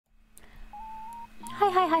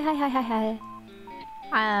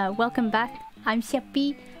Hi. Welcome back. I'm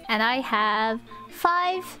Xiapi, and I have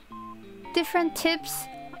 5 different tips.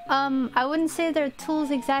 I wouldn't say they're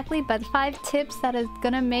tools exactly, but 5 tips that is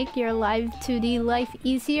gonna make your Live2D life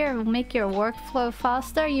easier, will make your workflow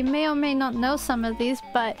faster. You may or may not know some of these,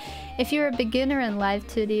 but if you're a beginner in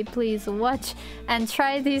Live2D, please watch and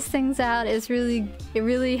try these things out. It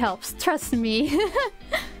really helps. Trust me.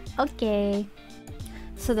 Okay.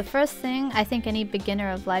 So the first thing I think any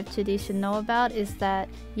beginner of Live2D should know about is that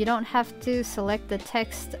you don't have to select the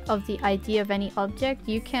text of the ID of any object.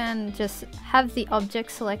 You can just have the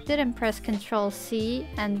object selected and press Ctrl C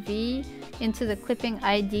and V into the clipping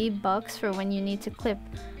ID box for when you need to clip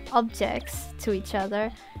objects to each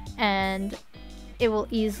other, and it will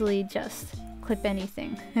easily just clip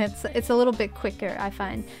anything. It's a little bit quicker, I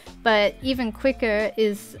find. But even quicker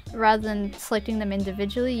is, rather than selecting them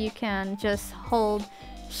individually, you can just hold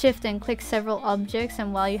Shift and click several objects,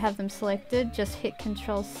 and while you have them selected, just hit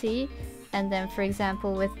Ctrl C, and then for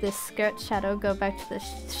example with this skirt shadow, go back to the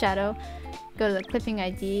shadow, go to the clipping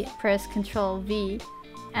ID, press Ctrl V,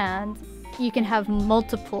 and you can have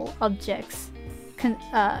multiple objects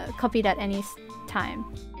copied at any time.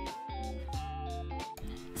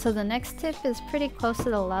 So the next tip is pretty close to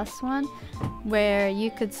the last one, where you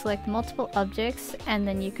could select multiple objects and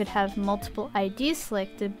then you could have multiple IDs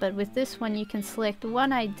selected, but with this one you can select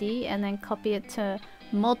one ID and then copy it to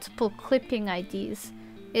multiple clipping IDs.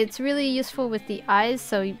 It's really useful with the eyes,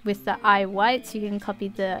 so with the eye whites you can copy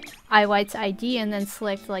the eye whites ID and then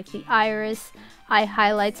select like the iris, eye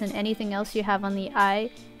highlights, and anything else you have on the eye,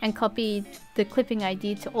 and copy the clipping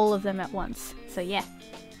ID to all of them at once. So yeah.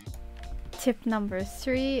 Tip number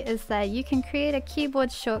 3 is that you can create a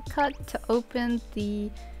keyboard shortcut to open the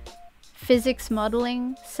physics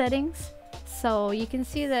modeling settings. So you can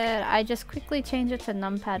see that I just quickly change it to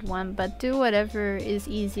numpad 1, but do whatever is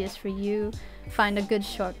easiest for you. Find a good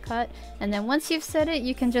shortcut, and then once you've set it,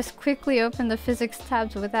 you can just quickly open the physics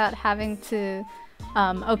tabs without having to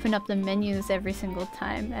open up the menus every single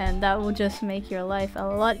time, and that will just make your life a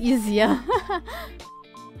lot easier.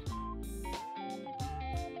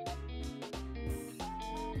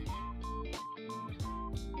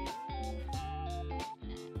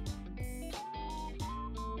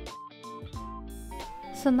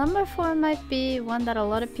 So number 4 might be one that a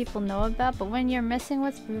lot of people know about, but when you're messing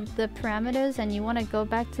with the parameters and you want to go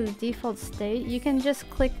back to the default state, you can just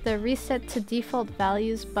click the reset to default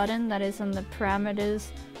values button that is in the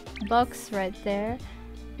parameters box right there.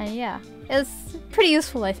 And yeah, it's pretty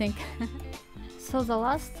useful, I think. So the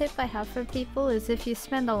last tip I have for people is if you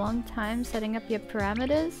spend a long time setting up your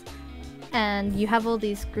parameters and you have all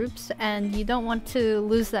these groups and you don't want to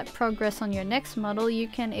lose that progress on your next model, you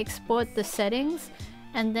can export the settings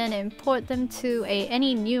and then import them to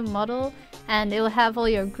any new model, and it will have all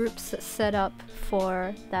your groups set up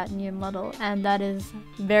for that new model, and that is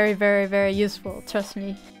very useful, trust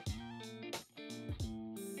me.